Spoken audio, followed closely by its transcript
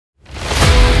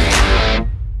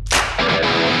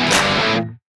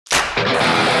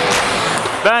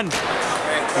Ben,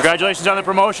 congratulations on the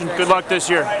promotion. Good luck this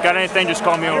year. Got anything, just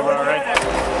call me over, all right?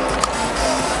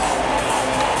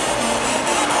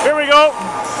 Here we go.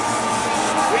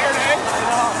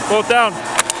 Both down.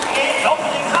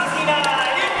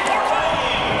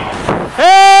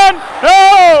 And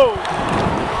no!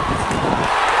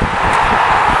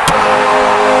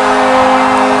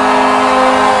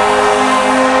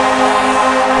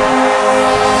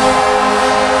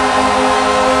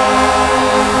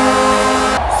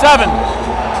 Seven.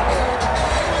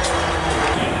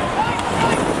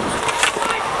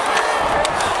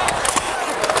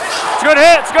 It's a good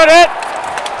hit, it's a good hit.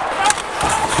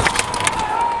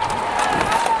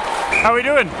 How are we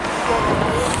doing?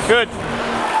 Good.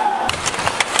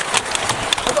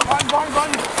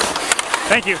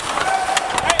 Thank you.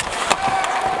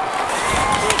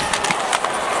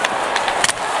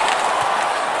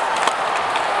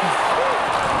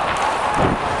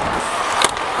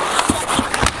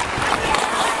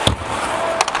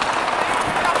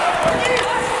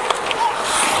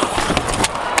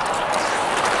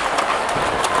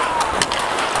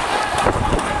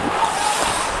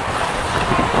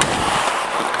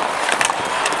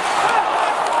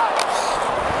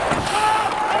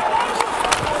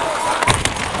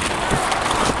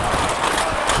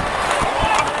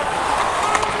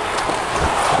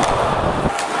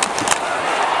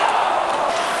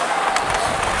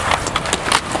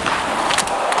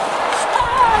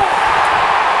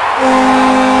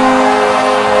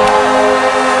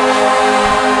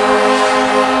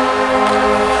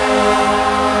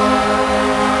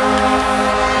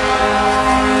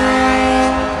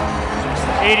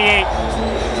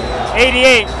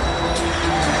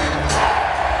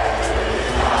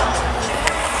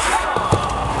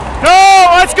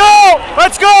 Let's go!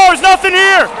 Let's go! There's nothing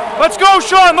here! Let's go,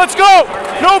 Sean! Let's go!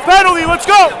 No penalty! Let's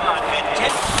go!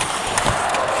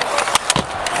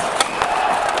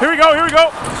 Here we go! Here we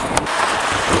go!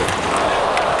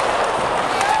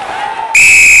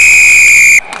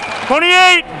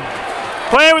 '28!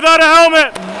 Playing without a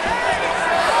helmet!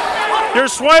 You're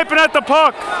swiping at the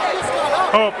puck!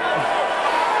 Oh.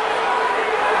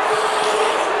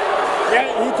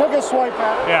 Yeah, he took a swipe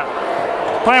at it. Yeah.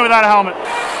 Playing without a helmet.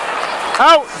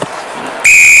 Out!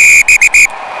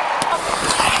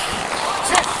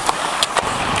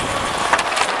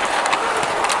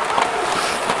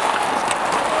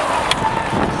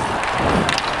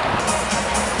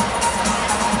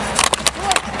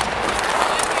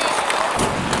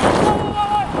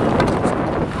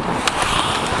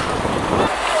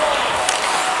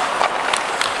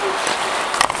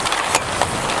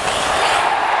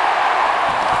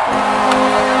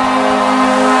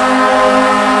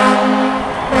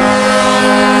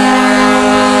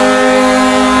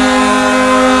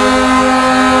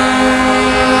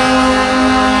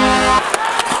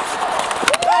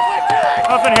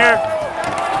 Nothing here.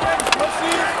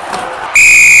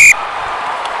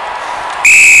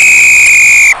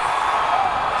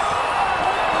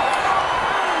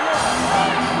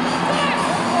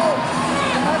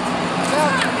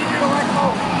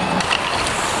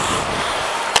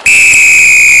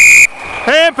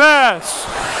 Hand pass.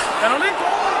 Penalty?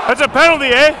 That's a penalty,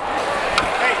 eh?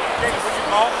 Hey, what'd you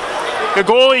call? The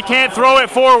goalie can't throw it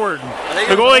forward.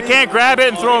 The goalie can't grab it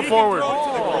and throw it forward.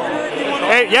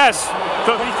 Hey, yes.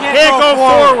 Can't go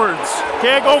forwards.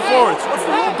 Can't go forwards.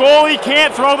 The goalie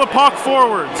can't throw the puck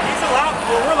forwards. He's allowed.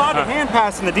 Well, we're allowed to hand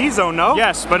pass in the D zone, no?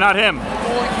 Yes, but not him.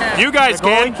 You guys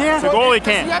can. The goalie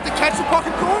can't. You have to catch the puck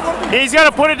and throw it. He's got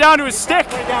to put it down to his stick.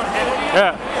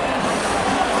 Yeah.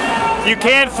 You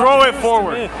can't throw it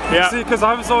forward. Yeah. See, because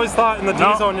I was always thought in the D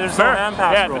zone there's no hand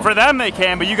pass rule. For them they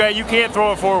can, but you can't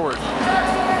throw it forward.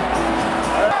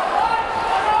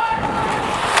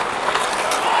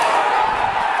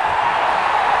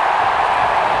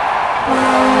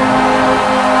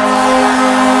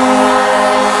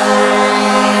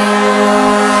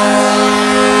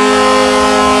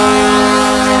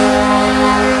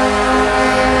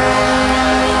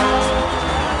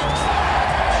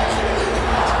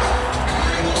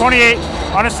 '28,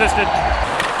 unassisted.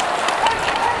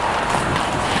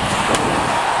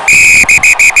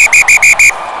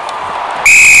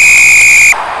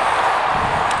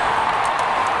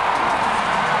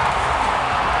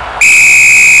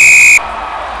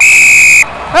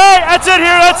 Hey, that's it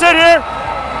here, that's it here.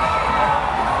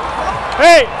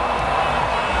 Hey.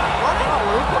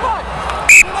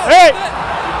 Hey.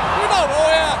 Oh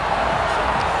yeah.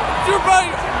 It's your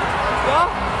buddy.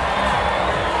 Yeah?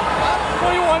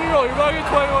 21-year-old, you're about to get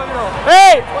 21-year-old.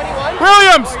 Hey! 21?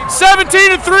 Williams,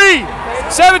 17-3!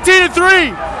 17-3!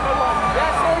 Yes,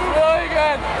 sir, really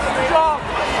good. Good job.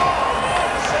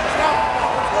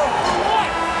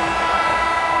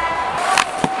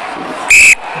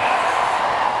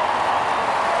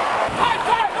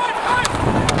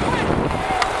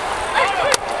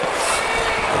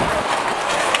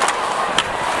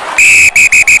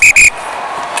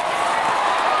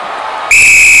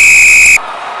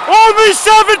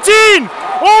 17!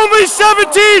 Only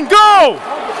 17! Go!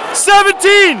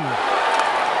 17!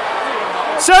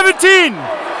 17!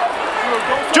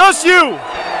 Just you!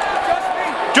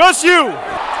 Just you!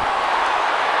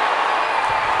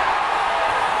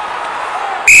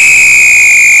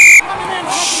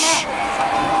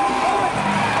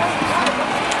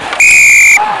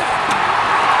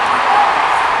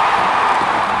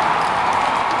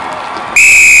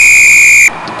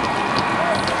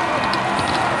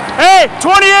 Hey,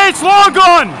 28's long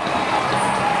gone!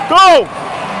 Go!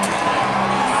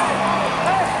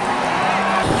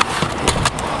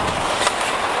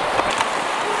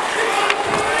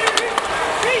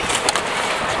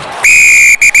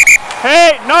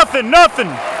 Hey, nothing, nothing.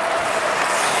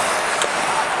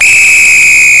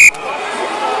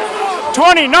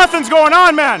 20, nothing's going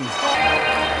on, man.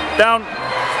 Down.